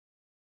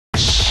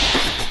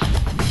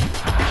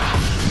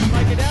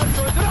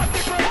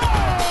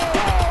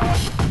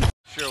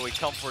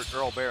comfort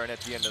Earl Barron at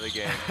the end of the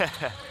game.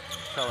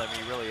 Telling me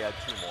he really had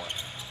 2 more.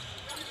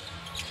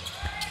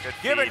 Good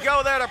Give it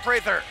go there to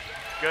Prather.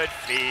 Good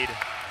feed.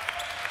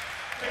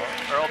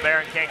 Earl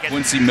Barron can't get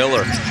Quincy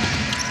Miller.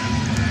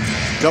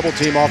 Double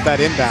team off that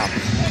inbound.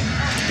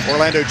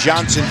 Orlando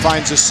Johnson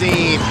finds a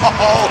seam.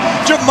 Oh,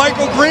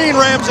 JaMychal Green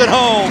rams it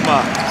home.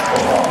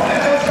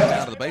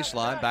 Down to the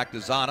baseline, back to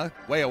Zana,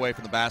 way away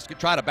from the basket.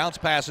 Try to bounce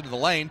pass into the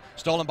lane,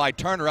 stolen by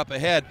Turner up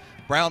ahead.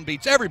 Brown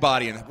beats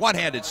everybody in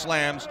one-handed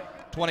slams,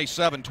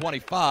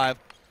 27-25.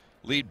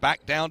 Lead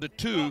back down to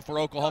 2 for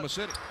Oklahoma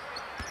City.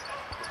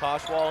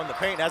 Poshwall in the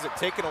paint has it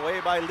taken away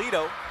by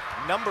Lido.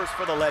 Numbers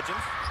for the Legends.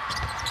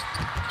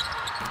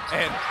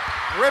 And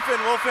Griffin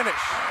will finish.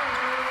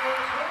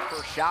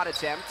 First shot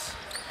attempt.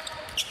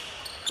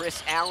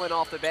 Chris Allen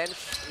off the bench,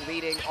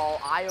 leading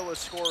all Iowa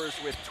scorers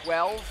with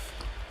 12.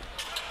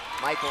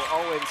 Michael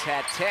Owens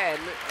had 10,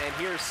 and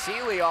here's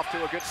Seeley off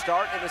to a good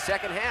start in the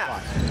second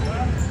half.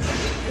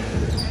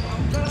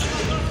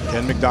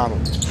 Ken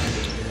McDonald,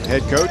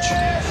 head coach.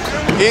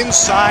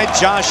 Inside,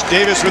 Josh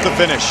Davis with the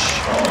finish.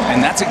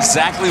 And that's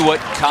exactly what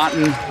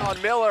Canton.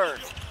 On Miller.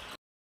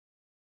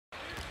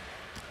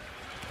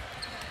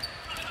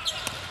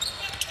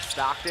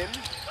 Stockton,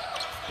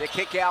 the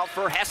kick out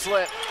for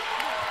Heslett.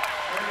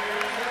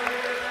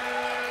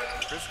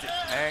 Kristen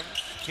hangs,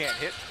 can't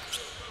hit.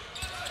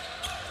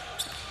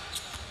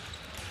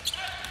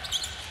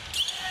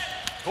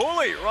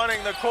 Cooley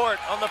running the court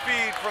on the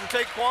feed from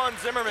Taquan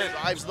Zimmerman.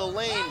 Drives the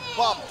lane,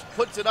 bumped,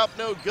 puts it up,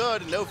 no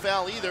good, no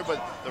foul either,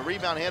 but the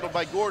rebound handled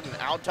by Gordon.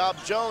 Out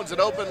top Jones, an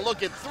open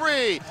look at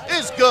 3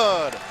 is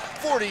good.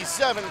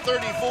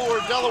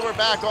 47-34, Delaware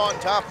back on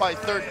top by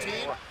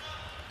 13.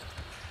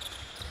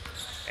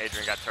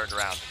 Adrian got turned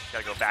around. Got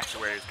to go back to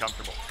where he's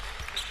comfortable.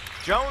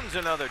 Jones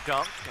another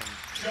dunk, and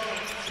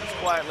he's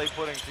quietly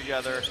putting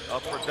together a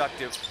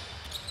productive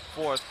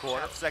 4th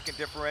quarter. Second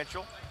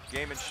differential.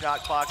 Game and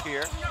shot clock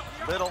here.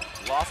 Little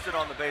lost it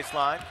on the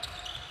baseline.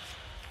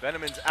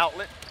 Veneman's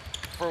outlet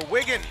for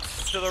Wiggins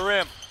to the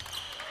rim.